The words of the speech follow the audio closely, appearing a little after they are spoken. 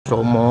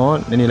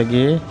Comot, ini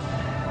lagi.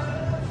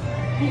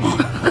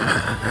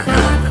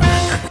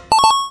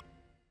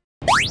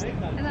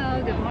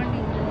 Hello, good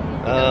morning.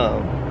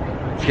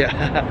 Yeah.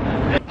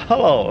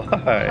 Hello.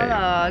 Hi.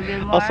 Hello,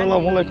 good morning.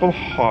 Assalamualaikum.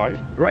 Hi.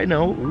 Right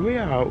now,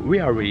 where are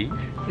we?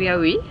 Where are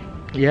we?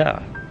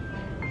 Yeah.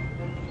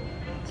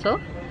 So?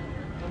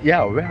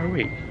 Yeah, where are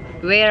we?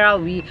 Where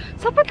are we?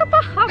 Siapa tak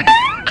faham?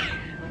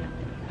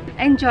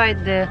 Enjoy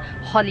the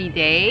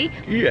holiday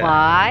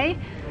by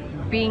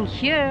being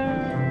here.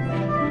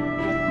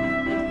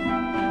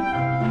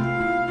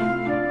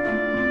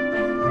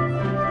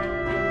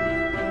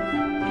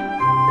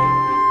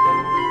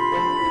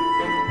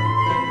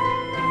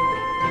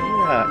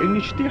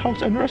 English tea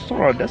house and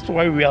restaurant. That's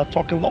why we are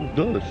talking like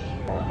this.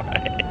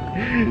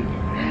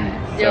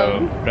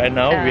 So right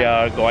now we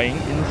are going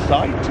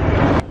inside.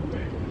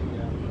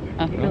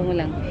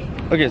 Ulang.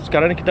 Okay,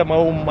 sekarang ni kita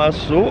mau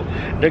masuk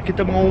dan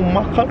kita mau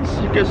makan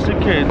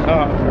sikit-sikit.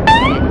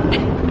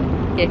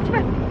 Okay,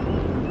 cepat.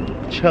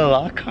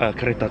 Celaka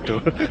kereta tu.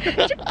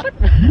 Cepat.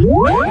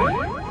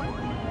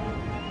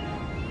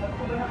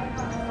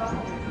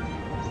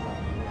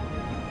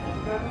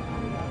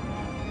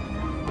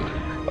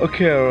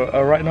 Okay,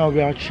 right now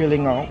we are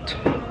chilling out.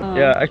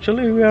 Yeah,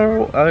 actually we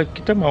are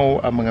kita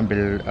mau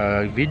mengambil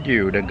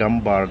video dan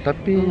gambar,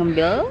 tapi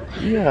Mengambil?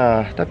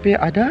 ya, tapi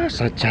ada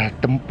saja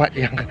tempat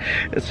yang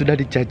sudah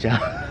dijajah.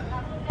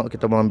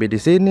 Kita mau ambil di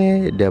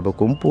sini, dia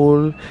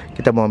berkumpul.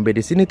 Kita mau ambil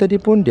di sini tadi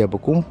pun dia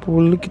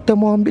berkumpul. Kita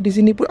mau ambil di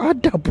sini pun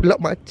ada pula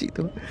makcik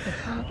tu.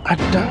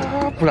 Ada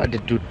pula dia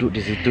duduk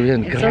di situ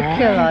kan. It's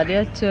okay lah,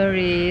 dia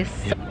tourist.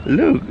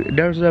 Look,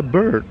 there's a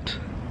bird.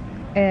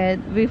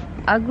 And with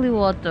ugly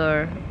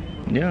water.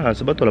 Ya,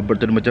 sebab tu lah bird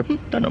tu macam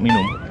tak nak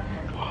minum.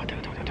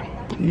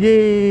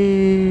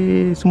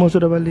 Yeay, semua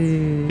sudah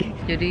balik.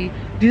 Jadi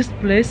this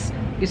place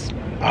is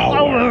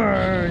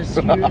ours.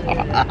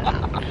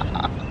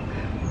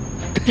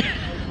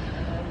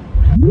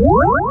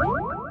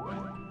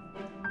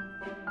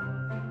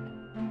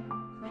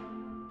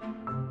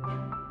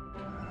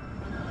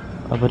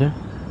 Apa dia?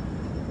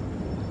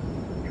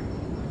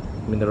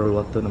 Mineral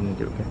water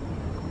namanya dia, okay?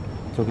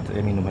 So kita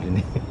minum hari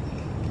ni.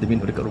 Kita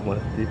minum dekat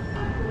rumah nanti.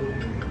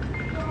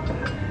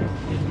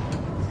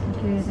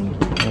 Okay, thank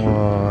you.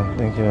 Oh,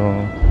 thank you.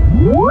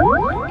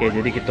 Okay,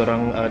 jadi kita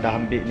orang dah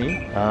ambil ni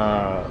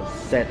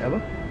set apa?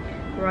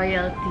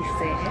 Royalty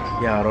set.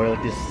 Ya,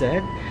 royalty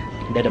set.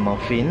 Dia ada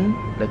muffin,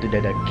 lalu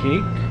dia ada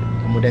cake,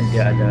 kemudian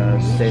dia ada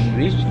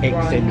sandwich, egg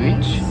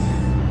sandwich,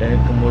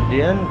 dan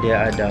kemudian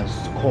dia ada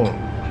scone.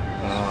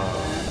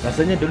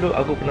 Rasanya dulu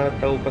aku pernah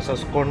tahu pasal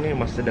scone ni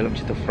masa dalam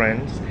cerita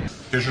Friends.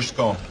 Here's your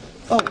scone.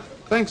 Oh,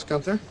 thanks,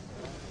 Gunther.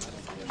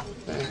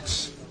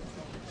 Thanks.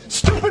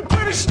 Stupid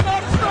British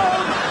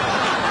stone!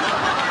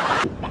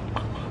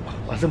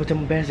 Rasa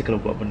macam best kalau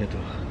buat benda tu.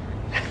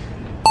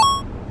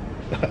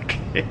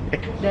 Okay.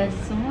 Dan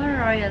semua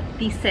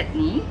royalty set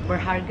ni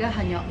berharga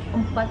hanya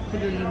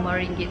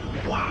RM45.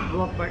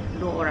 Wow.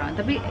 Dua orang.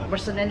 Tapi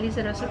personally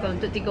saya rasa kalau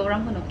untuk 3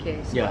 orang pun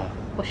okey. Sebab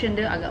portion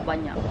dia agak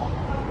banyak.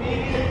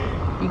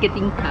 3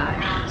 tingkat.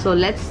 So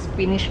let's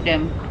finish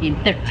them in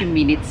 30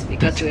 minutes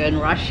because we are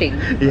rushing.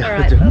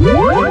 Alright.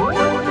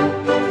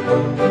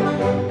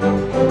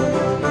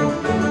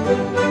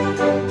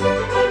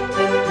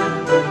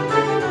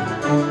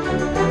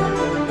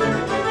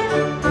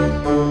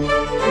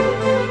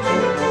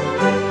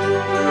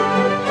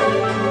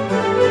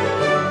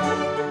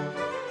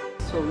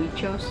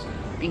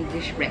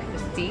 English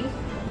breakfast tea,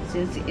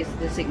 since it's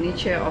the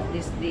signature of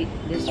this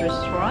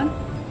restaurant.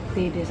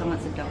 Teh dia sangat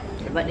sedap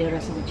sebab dia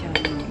rasa macam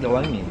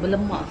wangi,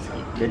 berlemak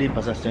sikit. Jadi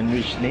pasal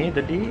sandwich ni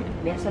tadi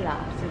biasalah,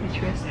 sandwich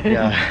biasa.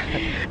 Ya.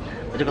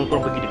 Macam kalau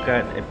korang pergi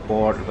dekat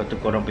airport, lepas tu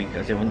korang pergi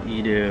kat 7E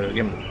dia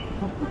kan.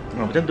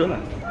 Macam tu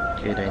lah.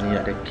 Okay, dan ini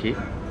ada cake.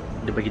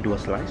 Dia bagi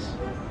 2 slice.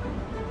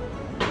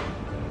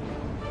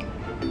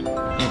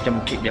 Ni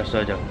macam cake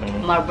biasa je.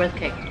 Marble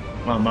cake.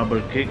 Marble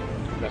cake.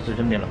 Rasa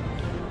macam ni lah.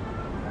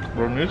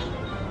 Brownies.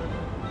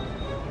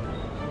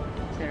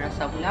 Saya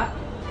rasa pula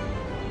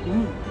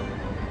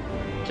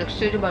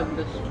tekstur dia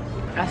bagus.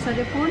 Rasa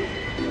dia pun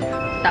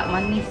tak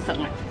manis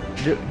sangat.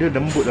 Dia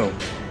lembut tau.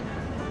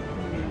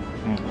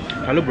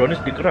 Kalau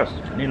brownies dia keras,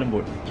 ni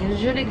lembut.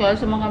 Usually kalau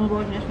saya makan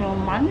brownies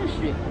memang manis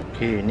dia.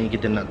 Okay, ni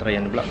kita nak try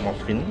yang pula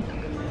muffin.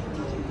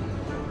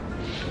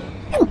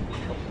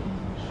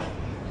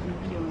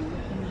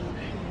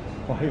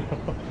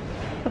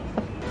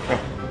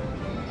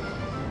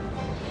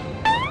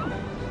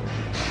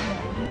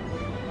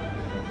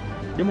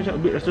 Dia macam a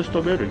bit rasa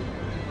strawberry.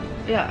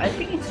 Yeah, I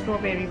think it's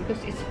strawberry because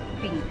it's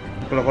pink.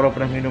 Kalau korang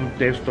pernah minum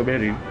teh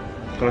strawberry,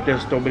 kalau teh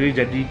strawberry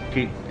jadi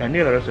cake,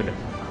 ni lah rasa dia.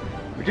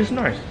 Which is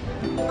nice.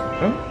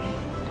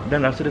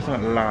 Dan rasa dia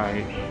sangat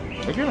light.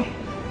 Okay lah,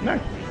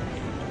 nice.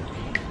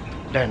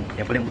 Dan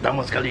yang paling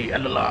utama sekali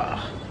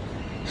adalah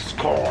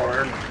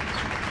scone.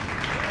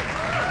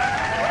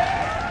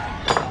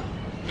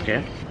 Okay.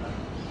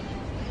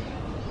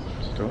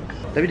 So,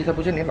 tapi di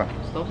sapu macam ni apa?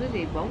 Setahu saya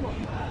dia bawa.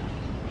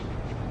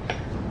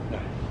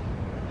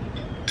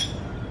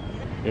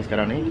 Okay,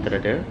 sekarang ni kita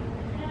dah ada.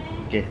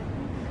 Okay,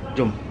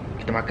 jom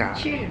Kita makan.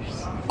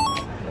 Cheers.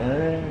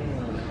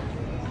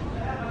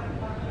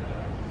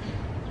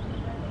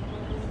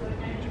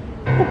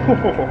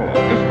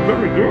 It's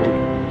very good.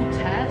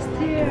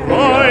 Tasty.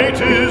 Right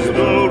is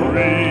the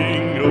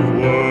ring of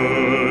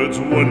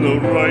words when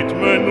the right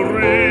man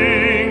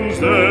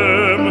rings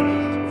them.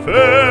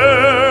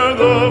 Fair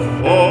the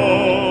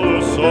fall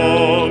of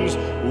songs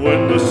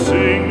when the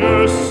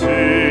singer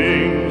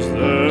sings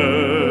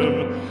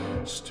them.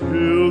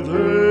 Still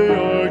they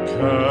are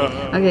cast.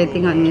 Okay,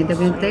 tengok ni dia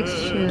punya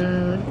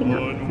texture.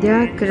 Tengok.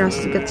 Dia keras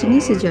dekat sini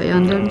sejak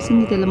yang dalam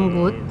sini dia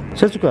lembut.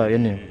 Saya suka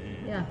yang ni.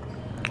 Ya.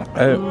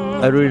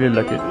 I really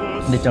like it.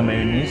 Dia macam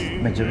mayonnaise,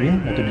 margarine,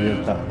 atau dia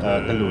letak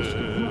telur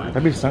sikit.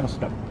 Tapi sangat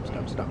sedap.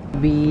 Sedap.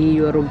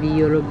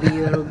 Ruby.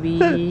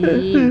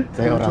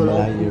 Saya orang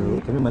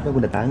Melayu. Tapi mata aku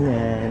dah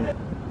tangan.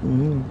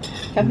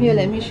 Come here,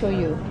 let me show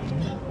you.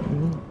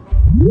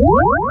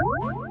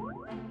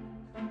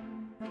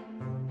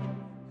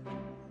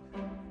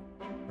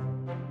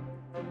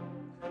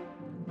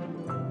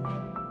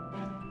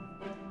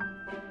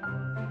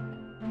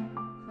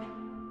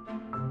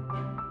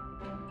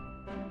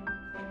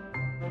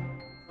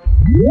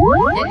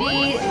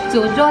 Jadi,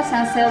 Jojo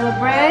sang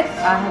celebrate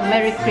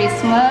Merry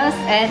Christmas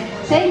and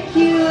thank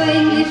you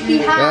English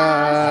Tihas.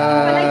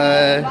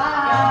 Bye.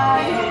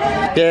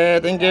 Bye. Okay,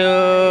 thank you.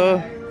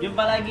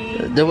 Jumpa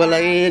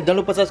lagi. Jangan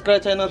lupa subscribe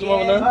channel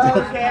semua mana.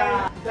 Okay.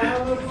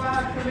 Jangan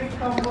lupa klik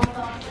tombol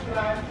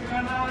subscribe.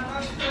 Terima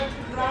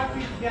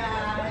kasih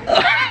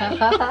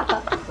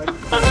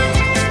guys.